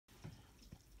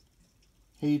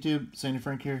Hey YouTube, Sandy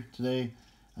Frank here. Today,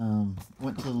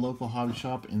 went to the local hobby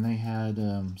shop and they had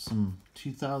some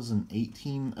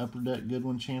 2018 Upper Deck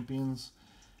Goodwin champions,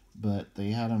 but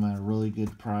they had them at a really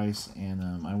good price, and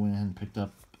I went ahead and picked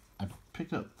up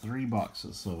 3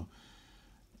 boxes. So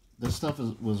this stuff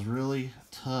was really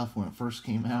tough when it first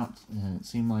came out, and it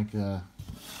seemed like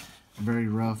very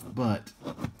rough, but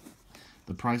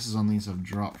the prices on these have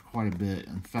dropped quite a bit.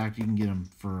 In fact, you can get them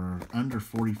for under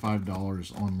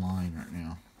 $45 online right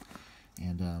now.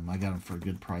 And I got them for a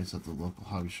good price at the local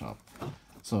hobby shop.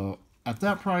 So at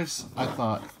that price, I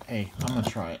thought, hey, I'm going to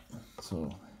try it.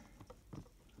 So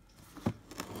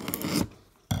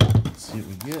let's see what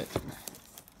we get.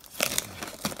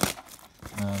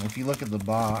 If you look at the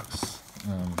box,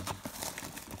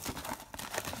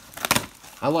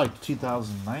 I liked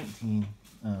 2019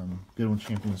 Goodwin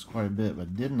Champions quite a bit,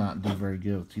 but did not do very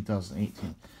good with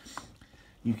 2018.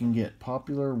 You can get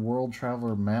popular World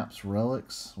Traveler Maps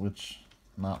relics, which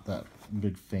not that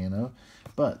big fan of,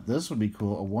 but this would be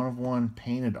cool. A 1-of-1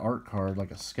 painted art card,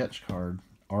 like a sketch card,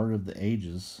 Art of the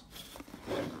Ages.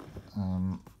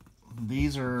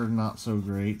 These are not so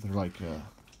great. They're like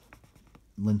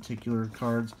lenticular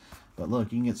cards, but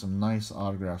look, you can get some nice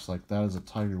autographs. Like that is a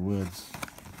Tiger Woods.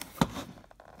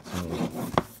 So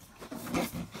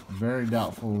very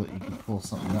doubtful that you can pull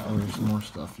something out. There's some more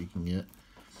stuff you can get.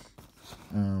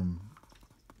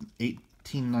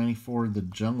 1894, the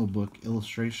Jungle Book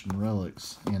illustration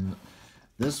relics, and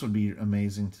this would be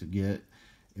amazing to get.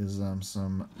 Is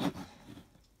some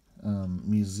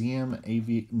museum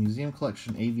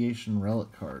collection aviation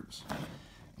relic cards,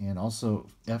 and also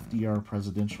FDR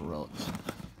presidential relics.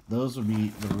 Those would be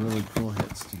the really cool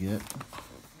hits to get.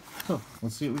 So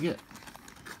let's see what we get.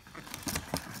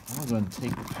 I'm going to go ahead and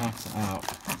take the packs out.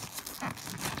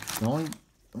 The only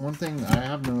one thing I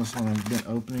have noticed when I've been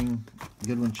opening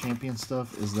Goodwin Champion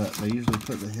stuff is that they usually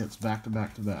put the hits back to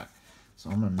back to back. So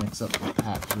I'm going to mix up the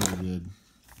packs really good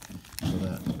so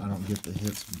that I don't get the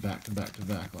hits back to back to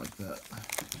back like that.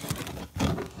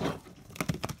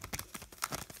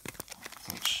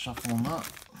 So let's shuffle them up.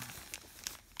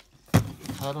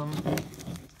 Cut them.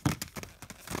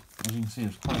 As you can see,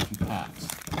 there's quite a few packs.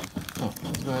 So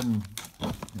let's go ahead and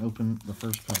open the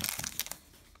first pack.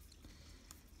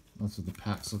 That's what the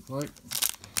packs look like.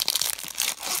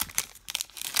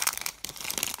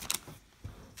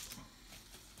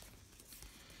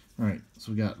 Alright,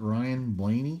 so we got Ryan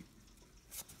Blaney,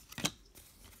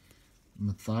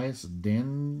 Matthias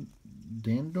Dandois,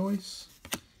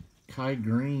 Kai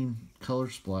Green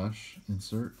Color Splash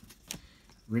insert,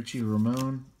 Richie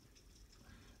Ramone,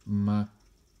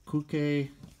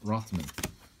 Makuke Rothman.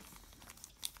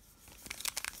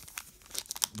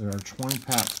 There are 20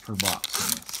 packs per box in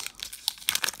this.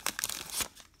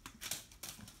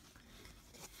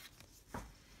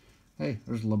 Hey,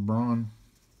 there's LeBron.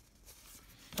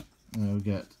 We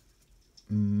got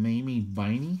Mamie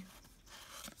Biney.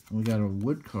 We got a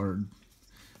wood card,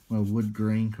 a wood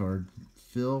grain card.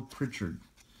 Phil Pritchard,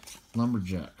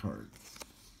 Lumberjack card.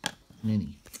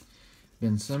 Mini.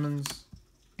 Ben Simmons,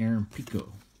 Aaron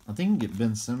Pico. I think you can get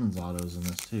Ben Simmons autos in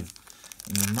this too.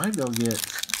 And you might be able to get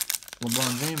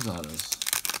LeBron James autos.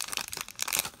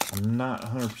 I'm not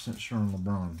 100% sure on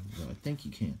LeBron, but I think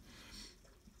you can.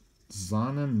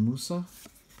 Zana Musa,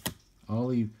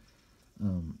 Ali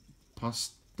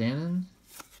Pastanen,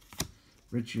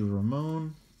 Richie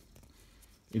Ramone.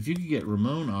 If you could get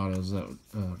Ramone autos,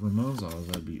 Ramone's autos,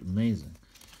 that'd be amazing.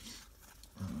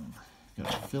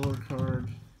 Got a filler card,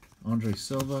 Andre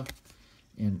Silva,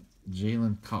 and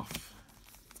Jalen Koff.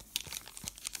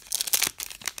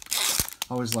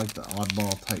 Always like the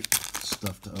oddball type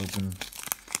stuff to open,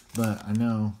 but I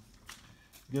know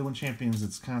Goodwin Champions,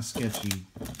 it's kind of sketchy.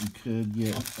 You could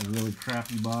get a really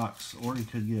crappy box, or you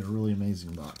could get a really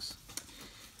amazing box.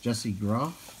 Jesse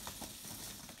Groff.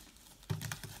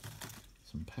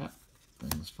 Some pat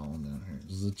things falling down here.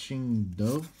 Ziching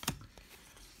Do.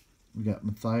 We got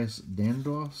Matthias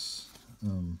Dandois.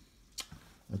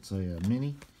 That's a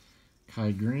mini.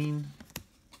 Kai Green.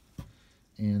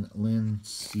 And Lin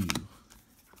Siu.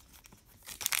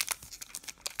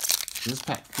 This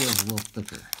pack feels a little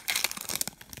thicker,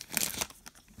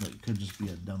 but it could just be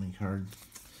a dummy card.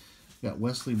 Got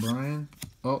Wesley Bryan.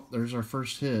 Oh, there's our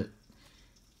first hit.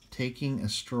 Taking a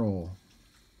Stroll.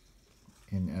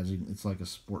 And as you, it's like a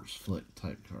sports flick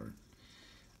type card.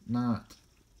 Not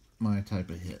my type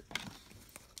of hit.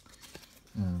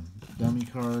 Dummy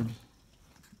card.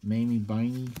 Mamie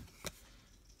Biney.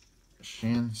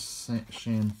 Shan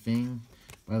Fing.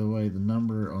 By the way, the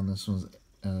number on this one's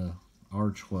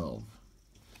R12.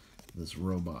 This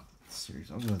robot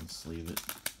series. I'll go ahead and sleeve it.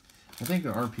 I think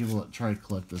there are people that try to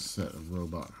collect this set of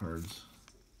robot cards.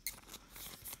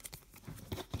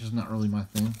 Just not really my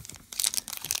thing.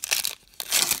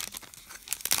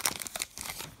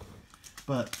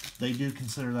 But they do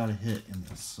consider that a hit in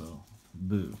this, so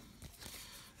boo.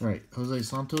 Alright, Jose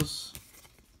Santos,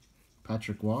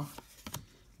 Patrick Waugh,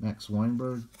 Max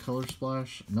Weinberg, Color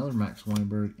Splash, another Max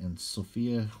Weinberg, and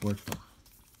Sofia Huerta.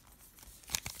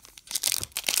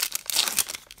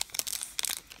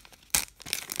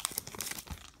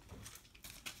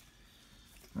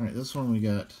 Alright, this one we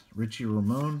got Richie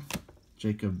Ramon,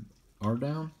 Jacob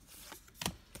Ardown.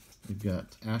 We've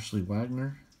got Ashley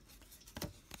Wagner,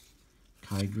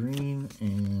 Kai Green,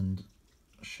 and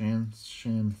Shan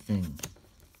Fing.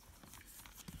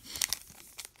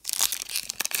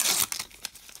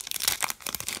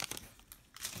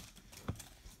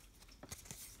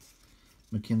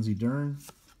 Mackenzie Dern,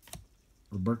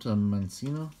 Roberta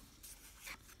Mancino.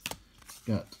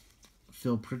 Got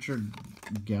Phil Pritchard,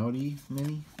 Gaudy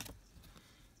Mini,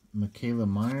 Michaela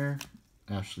Meyer,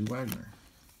 Ashley Wagner.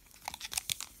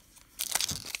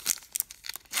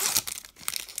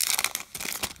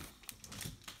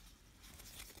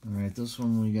 Alright, this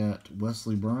one we got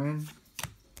Wesley Bryan,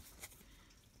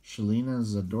 Shalina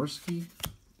Zadorsky,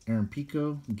 Aaron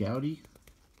Pico, Gaudy.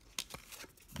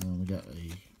 We got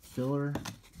a filler,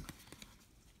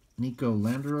 Nico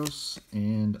Landeros,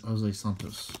 and Jose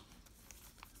Santos.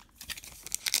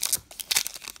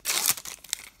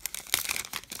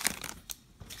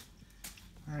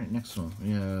 Alright, next one.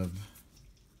 We have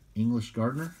English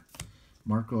Gardner,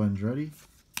 Marco Andretti,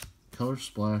 Color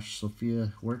Splash,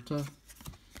 Sofia Huerta,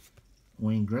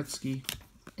 Wayne Gretzky,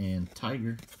 and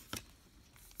Tiger.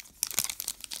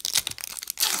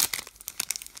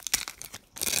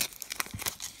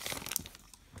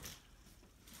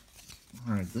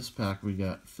 Alright, this pack we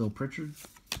got Phil Pritchard,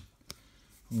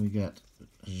 we got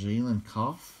Jalen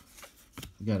Koff,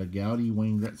 we got a Gaudy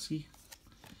Wayne Gretzky,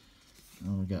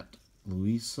 and we got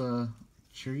Luisa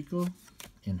Chirico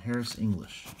and Harris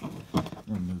English. I'm going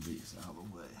to move these out of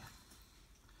the way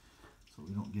so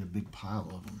we don't get a big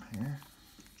pile of them here.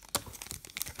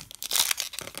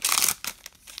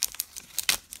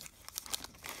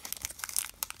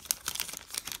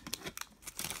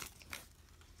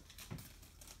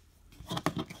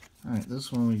 Alright,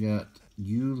 this one we got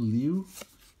Yu Liu,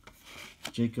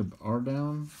 Jacob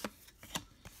Ardown,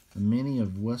 a mini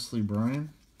of Wesley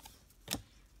Bryan,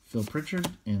 Phil Pritchard,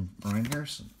 and Ryan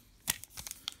Harrison.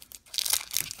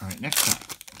 Alright, next pack.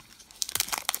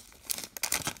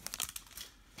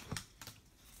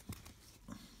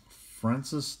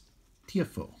 Francis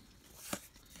Tiafoe,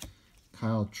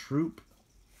 Kyle Troop,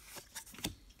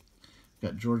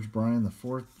 got George Bryan the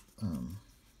fourth,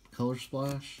 Color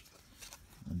Splash,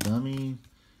 a dummy,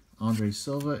 Andre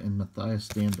Silva, and Matthias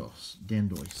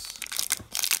Dandois.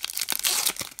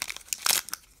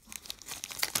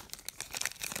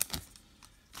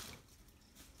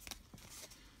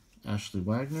 Ashley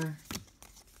Wagner,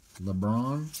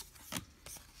 LeBron.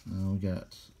 We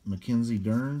got Mackenzie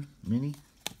Dern, mini.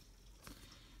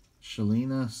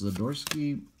 Shalina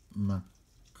Zadorsky,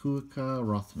 Makuika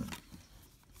Rothman.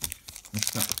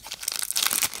 Next up.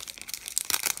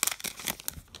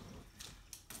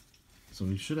 So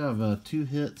we should have 2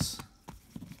 hits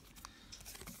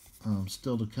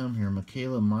still to come here.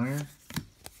 Michaela Meyer,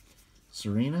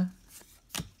 Serena,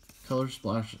 Color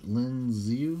Splash, Lin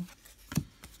Ziu,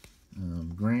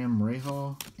 Graham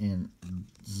Rahal, and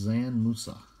Zan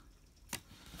Musa.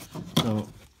 So,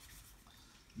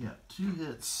 yeah, 2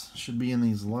 hits should be in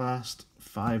these last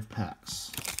 5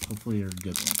 packs. Hopefully they're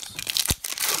good ones.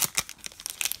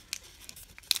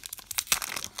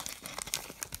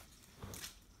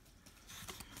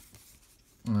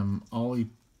 Ollie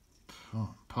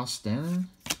Pastanen,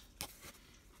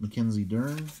 Mackenzie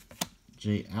Dern,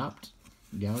 Jay Apt,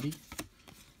 Gaudy,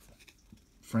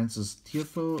 Francis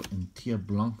Tiafoe, and Tia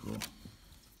Blanco.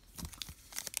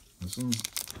 This one's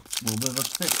a little bit of a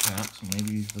thick pack, so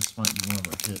maybe this might be one of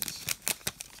our hits.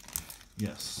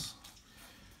 Yes.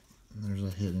 And there's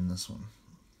a hit in this one.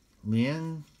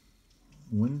 Liang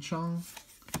Winchong,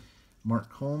 Mark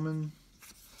Coleman,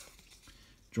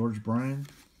 George Bryan,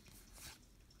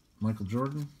 Michael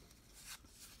Jordan,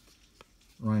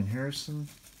 Ryan Harrison,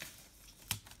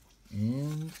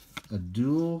 and a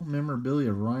dual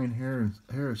memorabilia of Ryan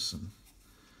Harrison.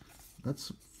 That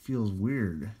feels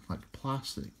weird, like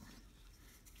plastic.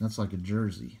 That's like a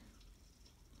jersey.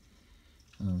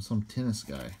 Some tennis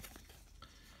guy.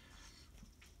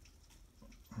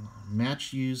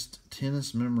 Match used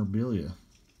tennis memorabilia.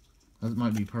 That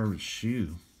might be part of his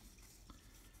shoe.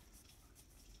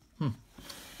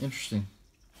 Interesting.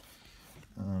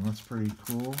 That's pretty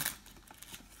cool.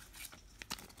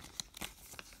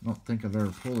 I don't think I've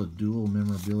ever pulled a dual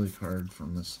memorabilia card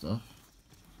from this stuff.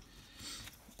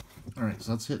 Alright,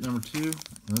 so that's hit number 2.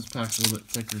 And this pack's a little bit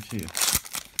thicker too.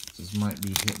 This might be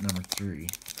hit number 3.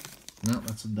 No,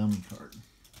 that's a dummy card.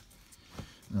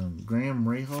 Graham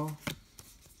Rahal,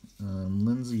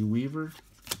 Lindsey Weaver.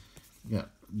 We got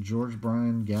George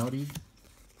Brian Gowdy.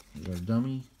 There's our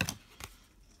dummy.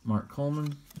 Mark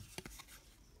Coleman.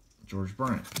 George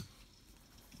Bryant.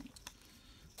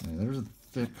 Okay, there's a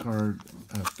thick card,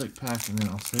 a thick pack, and then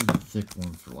I'll save the thick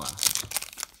one for last.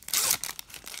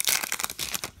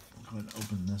 I'll go ahead and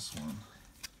open this one.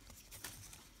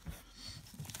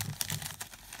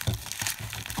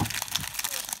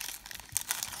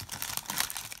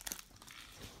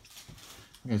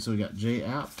 Okay, so we got Jay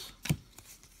Apt,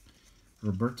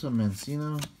 Roberta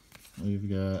Mancino, we've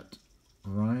got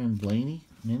Ryan Blaney,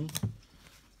 Minnie,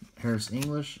 Harris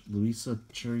English, Luisa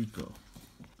Chirico.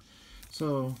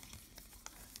 So,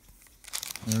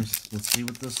 let's see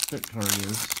what this thick card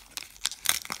is.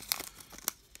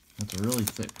 That's a really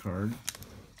thick card.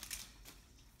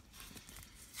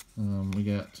 We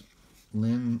got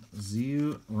Lynn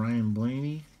Ziu, Ryan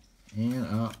Blaney, and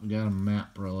we got a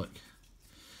map relic.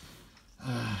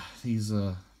 It's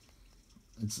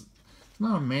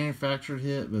not a manufactured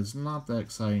hit, but it's not that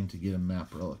exciting to get a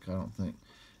map relic, I don't think.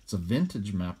 It's a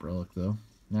vintage map relic, though.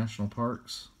 National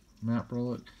Parks map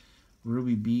relic.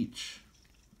 Ruby Beach,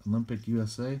 Olympic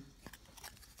USA.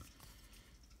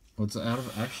 Well, it's out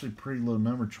of actually pretty low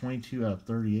number, 22 out of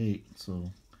 38,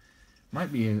 so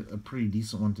might be a pretty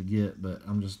decent one to get, but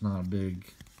I'm just not a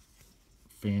big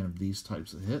fan of these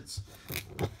types of hits.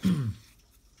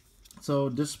 So,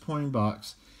 disappointing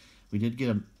box. We did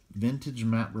get a vintage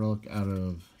map relic out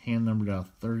of hand numbered out of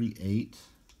 38.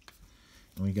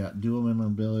 And we got dual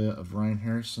memorabilia of Ryan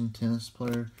Harrison, tennis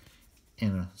player,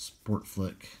 and a Sport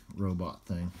Flick robot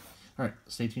thing. Alright,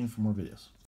 stay tuned for more videos.